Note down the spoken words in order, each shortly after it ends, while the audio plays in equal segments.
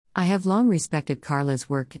I have long respected Carla's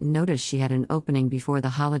work and noticed she had an opening before the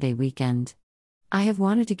holiday weekend. I have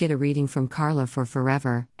wanted to get a reading from Carla for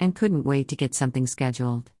forever and couldn't wait to get something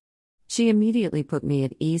scheduled. She immediately put me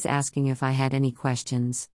at ease, asking if I had any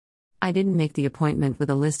questions. I didn't make the appointment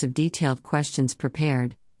with a list of detailed questions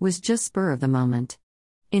prepared, was just spur of the moment.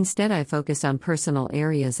 Instead, I focused on personal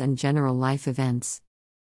areas and general life events.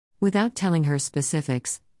 Without telling her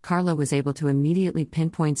specifics, Carla was able to immediately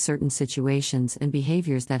pinpoint certain situations and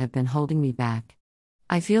behaviors that have been holding me back.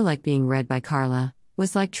 I feel like being read by Carla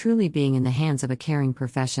was like truly being in the hands of a caring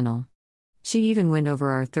professional. She even went over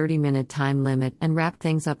our 30-minute time limit and wrapped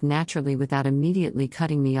things up naturally without immediately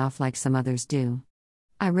cutting me off like some others do.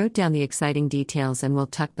 I wrote down the exciting details and will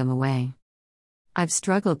tuck them away. I've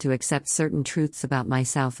struggled to accept certain truths about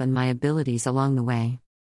myself and my abilities along the way.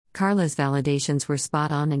 Carla's validations were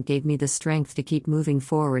spot on and gave me the strength to keep moving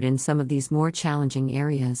forward in some of these more challenging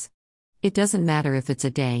areas. It doesn't matter if it's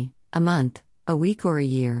a day, a month, a week, or a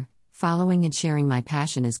year, following and sharing my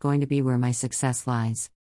passion is going to be where my success lies.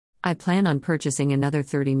 I plan on purchasing another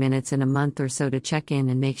 30 minutes in a month or so to check in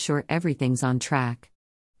and make sure everything's on track.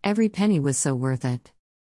 Every penny was so worth it.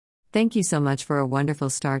 Thank you so much for a wonderful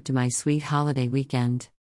start to my sweet holiday weekend.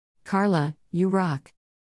 Carla, you rock.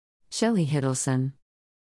 Shelley Hiddleston.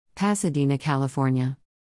 Pasadena, California.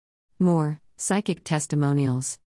 More, psychic testimonials.